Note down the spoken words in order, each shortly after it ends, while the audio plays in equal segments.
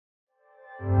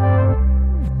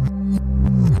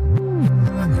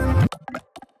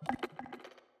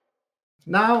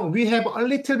Now we have a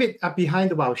little bit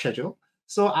behind our schedule.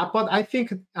 So, but I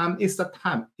think it's the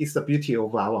time, it's the beauty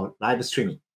of our live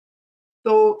streaming.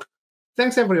 So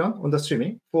thanks everyone on the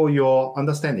streaming for your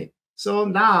understanding. So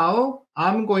now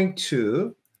I'm going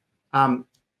to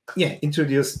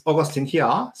introduce Augustine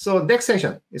here. So next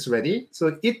session is ready.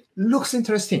 So it looks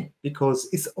interesting because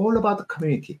it's all about the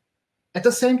community. At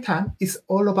the same time, it's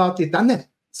all about the dotnet.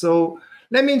 So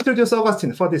let me introduce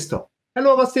Augustine for this talk.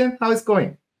 Hello, Augustine. How is it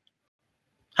going?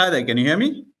 Hi there. Can you hear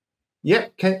me? Yeah,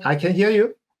 I can hear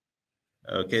you.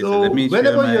 Okay, so let me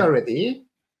whenever you are ready.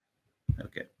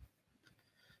 Okay.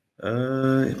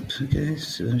 Okay,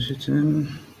 so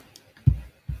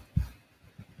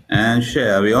and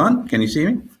share. Are we on? Can you see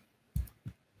me?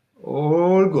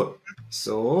 All good.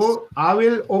 So I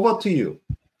will over to you.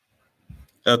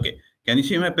 Okay. Can you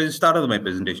see my start of my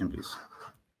presentation, please?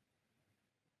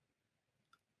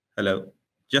 Hello,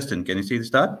 Justin. Can you see the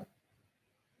start?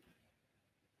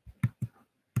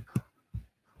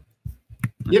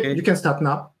 Yep, okay. You can start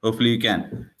now. Hopefully you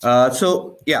can. I'm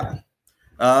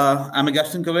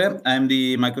Augustine Kaveh. I'm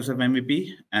the Microsoft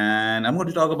MVP, and I'm going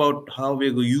to talk about how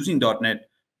we're using .NET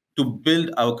to build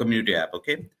our community app.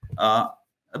 Okay, a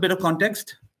bit of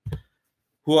context.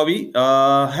 Who are we?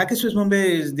 Hackerspace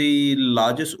Bombay is the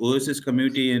largest OSS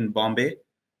community in Bombay,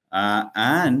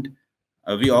 and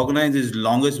we organize this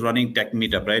longest running tech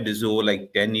meetup. Right, this is over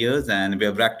like 10 years, and we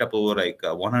have racked up over like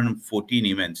 114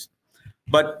 events.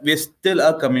 But we're still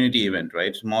a community event,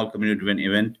 right? Small community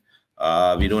event.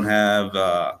 We don't have,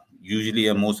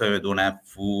 usually most of it don't have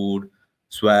food,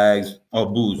 swags, or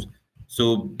booze.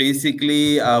 So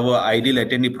basically, our ideal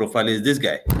attendee profile is this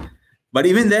guy. But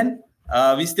even then,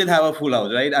 we still have a full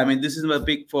house, right? I mean, this is my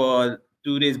pick for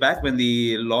 2 days back when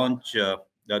the launch, the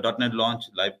 .NET launch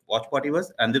live watch party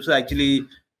was. And this was actually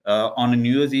on a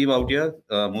New Year's Eve out here.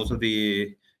 Most of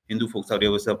the Hindu folks out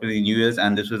here were celebrating New Year's,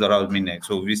 and this was around midnight.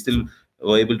 So we still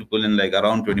were able to pull in like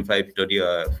around 25, 30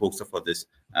 folks for this,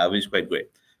 which is quite great.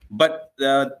 But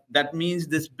that means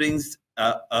this brings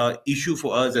a issue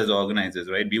for us as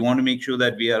organizers, right? We want to make sure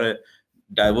that we are a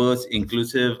diverse,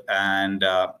 inclusive, and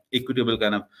equitable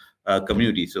kind of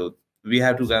community. So we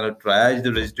have to kind of triage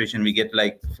the registration. We get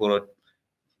like for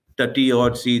 30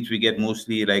 odd seats, we get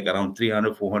mostly like around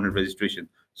 300, 400 registration.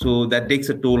 So that takes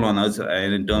a toll on us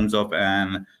in terms of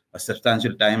a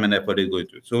substantial time and effort is going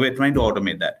through. So we're trying to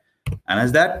automate that. And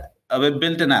as that, we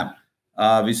built an app,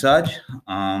 Visage.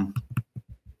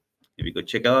 If you could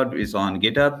check out, it's on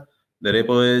GitHub. The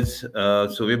repo is,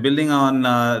 so we're building on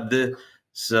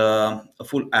this a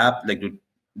full app, like to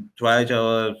triage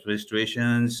our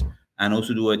registrations and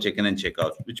also do a check-in and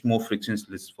check-out, which more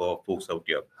frictionless for folks out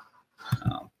here.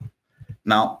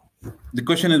 Now, the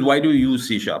question is, why do you use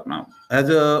C# now? As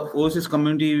a OSS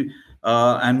community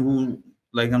and who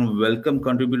like welcome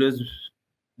contributors,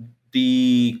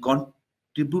 the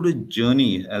contributor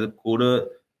journey as a coder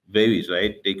varies,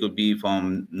 right? They could be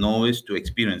from novice to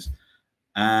experienced.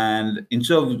 And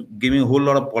instead of giving a whole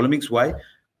lot of polemics, why?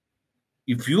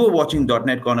 If you were watching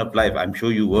 .NET Conf live, I'm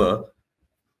sure you were,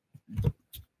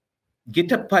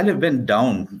 GitHub pilot went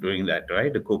down during that,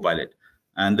 right? The Copilot.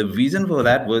 And the reason for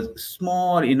that was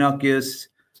small, innocuous,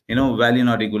 value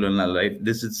not equal to null, right?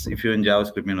 This is, if you're in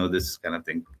JavaScript, this kind of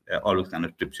thing always kind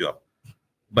of trips you up.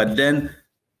 But then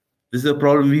this is a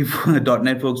problem we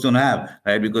 .NET folks don't have,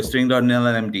 right? Because string.nil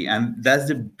are empty. And that's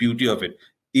the beauty of it.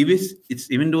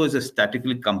 Even though it's a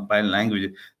statically compiled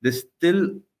language, there's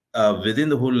still within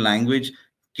the whole language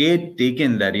care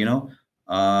taken that,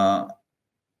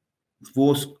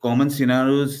 most common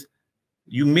scenarios,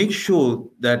 you make sure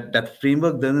that that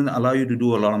framework doesn't allow you to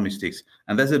do a lot of mistakes.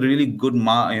 And that's a really good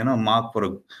mark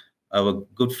for a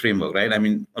good framework, right? I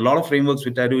mean, a lot of frameworks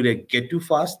which I do, they get too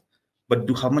fast, but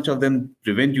how much of them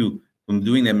prevent you from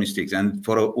doing their mistakes? And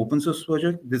for an open source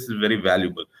project, this is very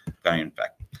valuable, in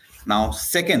fact. Now,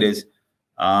 second is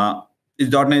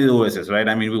 .NET OSS, right?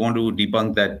 I mean, we want to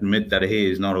debunk that myth that, hey,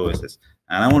 it's not OSS.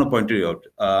 And I want to point it out.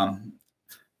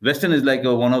 Western is like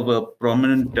one of the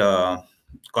prominent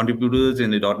contributors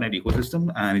in the .NET ecosystem,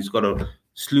 and it's got a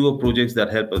slew of projects that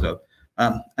help us out.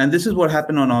 And this is what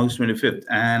happened on August 25th.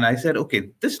 And I said,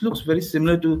 okay, this looks very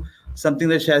similar to something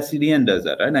that ShazCDN does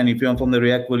that, right? And if you're from the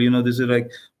React world, this is like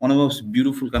one of the most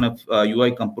beautiful kind of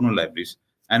UI component libraries.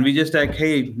 And we just like,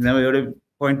 hey, never heard a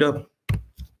pointer.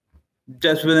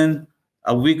 Just within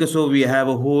a week or so, we have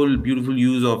a whole beautiful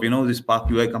use of, this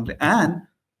Spark UI component. And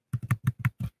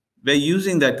we're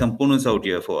using that components out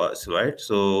here for us, right?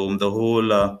 So the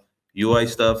whole UI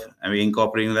stuff, and we're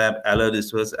incorporating that, alert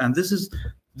this was, and this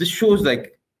shows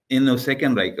like in a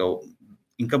second, like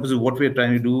encompasses what we're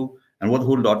trying to do and what the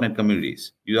whole .NET community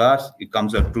is. You ask, it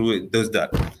comes up true, it does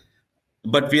that.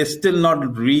 but we are still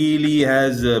not really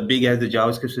as big as the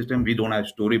JavaScript system. We don't have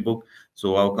storybook,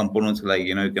 so our components, like,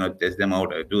 you cannot test them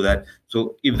out or do that.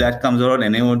 So if that comes out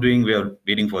and anyone doing, we are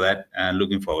waiting for that and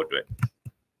looking forward to it.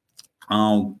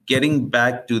 Getting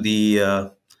back to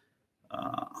the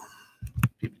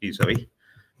PPT, sorry.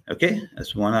 Okay,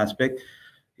 that's one aspect.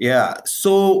 Yeah,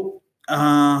 so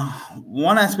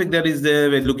one aspect that is there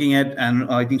we're looking at, and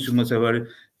I think Sumas have heard,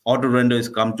 auto render has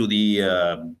come to the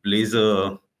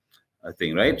Blazor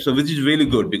thing, right? So which is really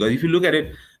good, because if you look at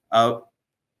it,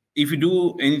 if you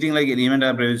do anything like an event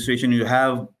app registration, you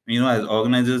have, as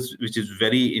organizers, which is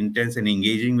very intense and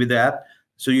engaging with the app.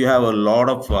 So you have a lot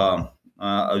of,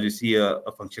 as you see, a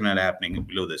functional happening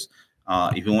below this.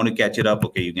 If you want to catch it up,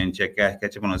 okay, you can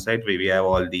catch up on our site where we have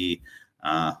all the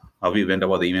how we went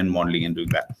about the event modeling and doing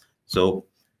that. So,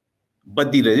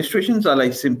 but the registrations are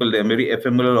like simple. They're very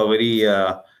ephemeral or very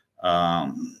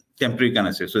temporary kind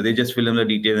of stuff. So they just fill in the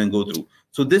details and go through.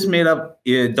 So this made up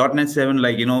 .NET 7,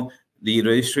 like, the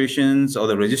registrations or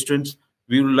the registrants,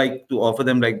 we would like to offer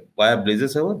them like via Blazor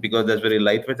server, because that's very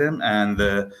light with them, and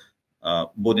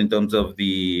both in terms of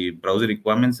the browser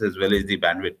requirements as well as the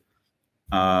bandwidth.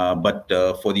 But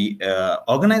for the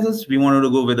organizers, we wanted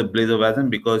to go with the Blazor version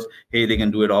because, hey, they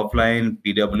can do it offline,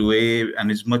 PWA,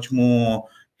 and it's much more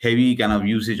heavy kind of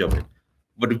usage of it.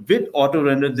 But with auto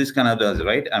render, this kind of does,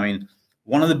 right? I mean,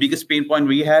 one of the biggest pain point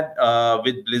we had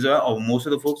with Blazor, or most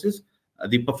of the folks, is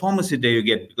the performance that you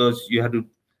get, because you have to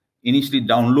initially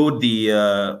download the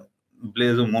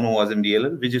Blazor mono-wasm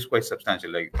DLL, which is quite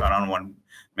substantial, like around 1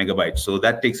 megabyte. So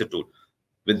that takes a toll.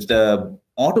 With the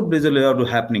auto Blazor layout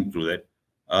happening through that,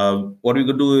 what we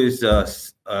could do is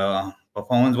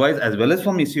performance-wise, as well as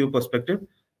from SEO perspective,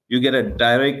 you get a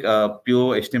direct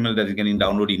pure HTML that is getting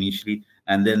downloaded initially,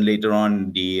 and then later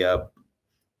on the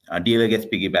DLL gets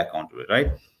piggyback onto it,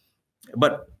 right?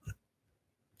 But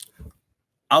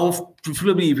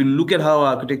preferably, if you look at how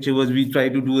architecture was, we try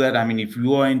to do that. I mean, if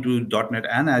you are into .NET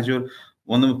and Azure,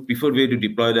 one of the preferred way to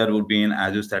deploy that would be in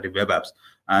Azure Static Web Apps.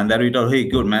 And that we thought, hey,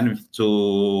 good, man.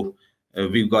 So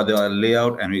we've got the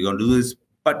layout and we're going to do this,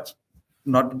 but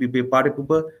not to be a party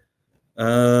pooper.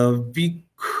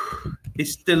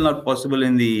 It's still not possible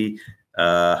in the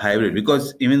hybrid,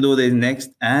 because even though there's Next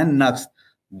and Nuxt,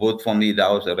 both from the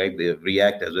browser, right, the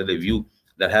React as well as Vue,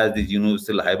 that has this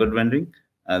universal hybrid rendering,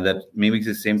 that mimics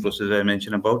the same process I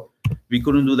mentioned about. We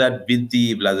couldn't do that with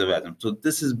the Blazor version. So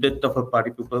this is a bit of a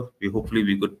party pooper. Hopefully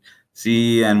we could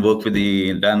see and work with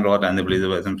the Dan Roth and the Blazor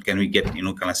version. Can we get, kind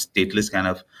of stateless kind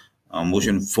of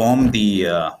motion from the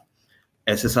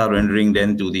SSR rendering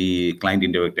then to the client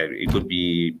interactive? It could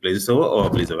be Blazor server or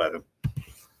Blazor version.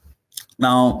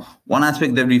 Now, one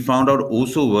aspect that we found out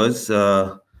also was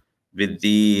with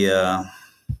the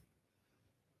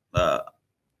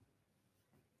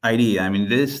IDE. I mean,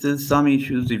 there's still some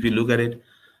issues if you look at it.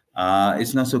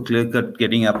 It's not so clear-cut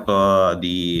getting up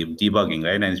the debugging,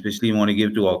 right? And especially you want to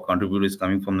give to our contributors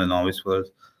coming from the novice world.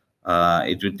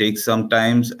 It will take some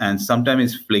time, and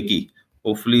sometimes it's flaky.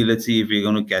 Hopefully, let's see if we're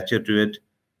going to catch up to it.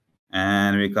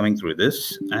 And we're coming through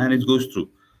this, and it goes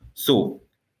through. So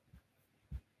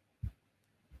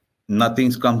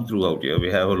nothing's come through out here. We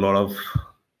have a lot of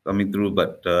coming through,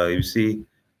 but you see,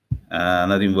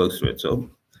 nothing works through it. So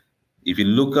if you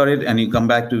look at it and you come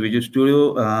back to Visual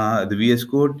Studio, the VS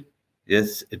Code,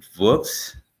 yes, it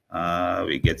works.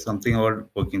 We get something about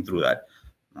working through that.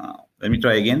 Let me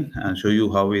try again and show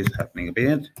you how it's happening a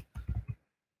bit.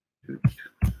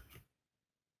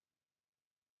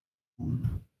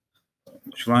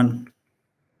 Which one?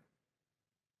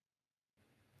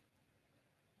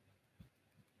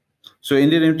 So in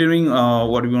the engineering,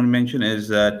 what we want to mention is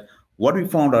that what we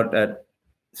found out that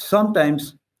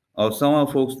sometimes, or some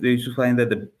of folks, they used to find that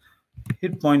the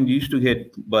hit point used to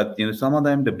hit, but some of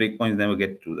them the breakpoints never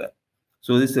get through that.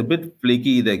 So it's a bit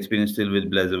flaky, the experience still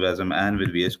with Blazor and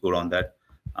with VS Code on that.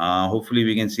 Hopefully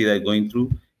we can see that going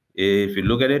through. If you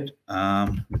look at it,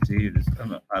 let's see,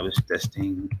 I was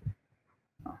testing,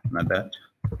 not that.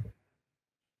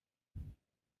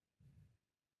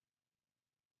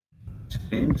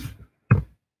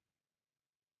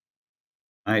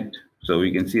 Right, so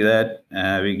we can see that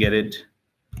we get it,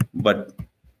 but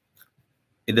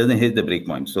it doesn't hit the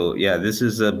breakpoint. So yeah, this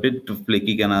is a bit of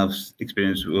flaky kind of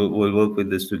experience. We'll work with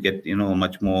this to get a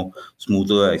much more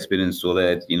smoother experience, so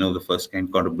that the first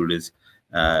kind contributors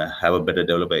have a better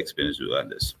developer experience on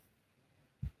this.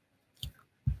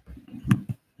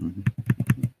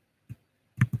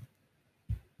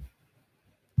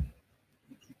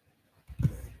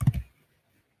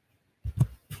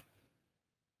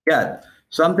 Yeah,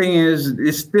 something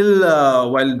is still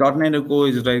while .NET Core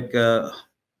is like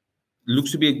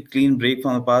looks to be a clean break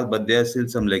from the past, but there's still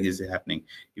some legacy happening.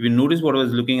 If you notice what I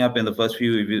was looking up in the first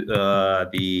few,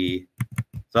 the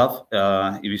stuff,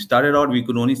 if we started out, we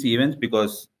could only see events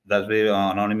because that's very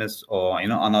anonymous or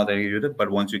unauthenticated. But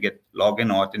once you get logged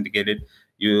in or authenticated,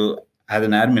 you as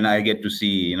an admin, I get to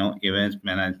see events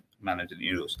managed in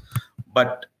euros.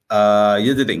 But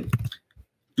here's the thing: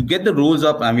 to get the roles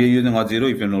up, and we're using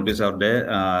Auth0. If you notice out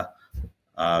there,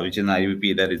 which is an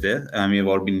IVP that is there, and we've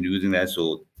all been using that.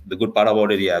 So the good part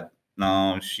about it, yeah,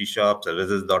 now C#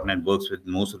 services .NET works with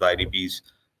most of the IDPs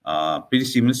pretty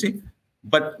seamlessly.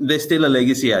 But there's still a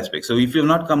legacy aspect. So if you've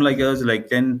not come like us, like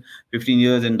 10, 15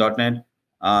 years in .NET,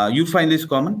 you find this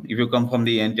common. If you come from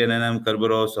the NTNM,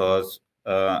 Kerberos, or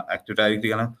Active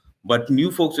Directory, but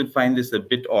new folks will find this a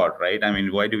bit odd, right? I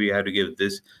mean, why do we have to give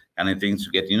this kind of things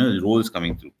to get roles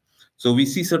coming through? So we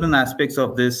see certain aspects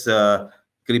of this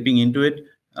creeping into it,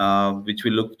 which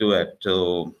we look to at.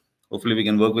 So hopefully we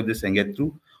can work with this and get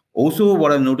through. Also,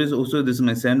 what I've noticed, also this is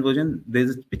my 7th version,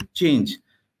 there's a big change.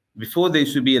 Before there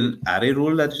used to be an array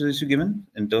role that used to be given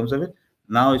in terms of it.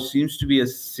 Now it seems to be a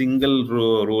single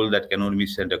role that can only be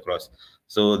sent across.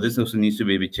 So this also needs to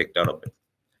be checked out a bit.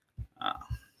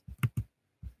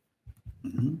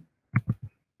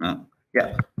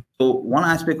 Yeah. So one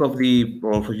aspect of the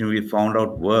profession we found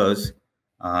out was,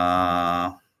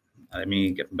 let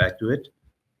me get back to it.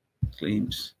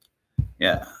 Claims.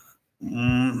 Yeah.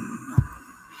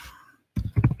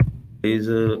 Is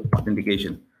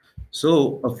authentication.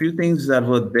 So a few things that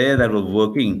were there that were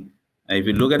working. If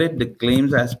you look at it, the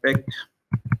claims aspect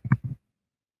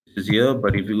is here,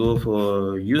 but if you go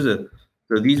for user,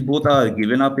 so these both are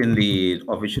given up in the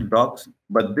official docs,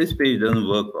 but this page doesn't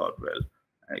work out well.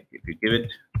 Like if you give it,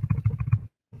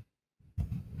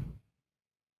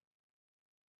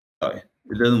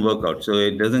 it doesn't work out. So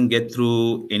it doesn't get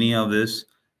through any of this.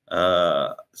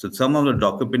 So some of the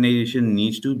documentation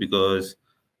needs to, because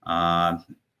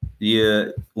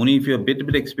only if you're a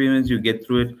bit experienced, you get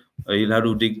through it. You'll have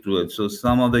to dig through it. So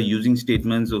some of the using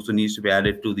statements also needs to be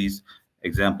added to these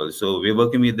examples. So we're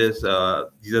working with this.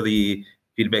 These are the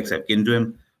feedbacks I've given to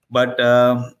him. But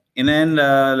in the end,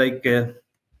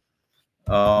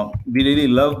 we really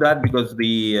love that, because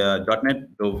the .NET,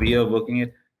 though we are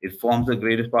working it forms the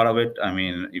greatest part of it. I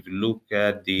mean, if you look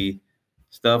at the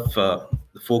stuff, the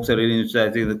folks are really interested.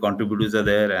 I think the contributors are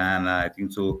there, and I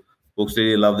think so. Folks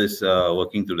really love this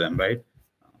working through them, right?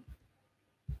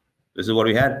 This is what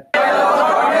we had.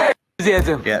 Yeah.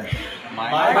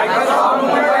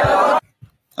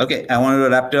 Okay, I wanted to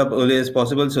wrap it up early as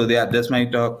possible. So that's my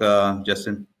talk,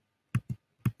 Justin.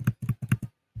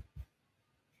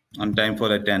 On time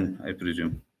for 10, I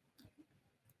presume.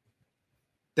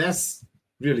 That's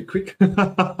really quick.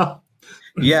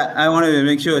 Yeah, I want to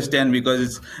make sure it's 10 because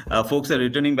it's folks are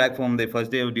returning back from their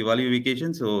first day of Diwali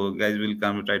vacation. So guys will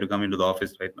try to come into the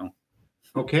office right now.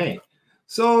 Okay.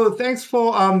 So thanks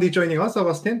for the joining us,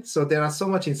 Augustine. So there are so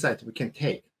much insight we can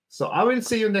take. So I will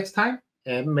see you next time,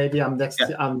 and maybe I'm next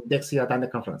year at the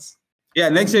conference. Yeah,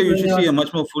 next year you should see a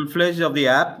much more full-fledged of the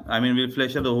app. I mean, we'll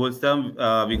flesh out the whole stuff.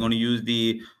 We're going to use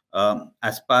the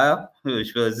Aspire,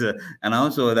 which was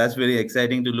announced. So that's very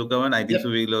exciting to look at. I think so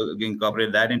we'll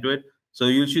incorporate that into it. So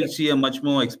you should see a much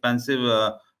more expansive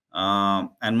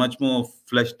and much more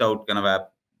fleshed out kind of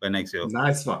app by next year.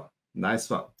 Nice one. Nice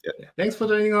one. Yeah. Thanks for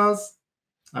joining us.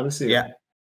 I will see you. Yeah.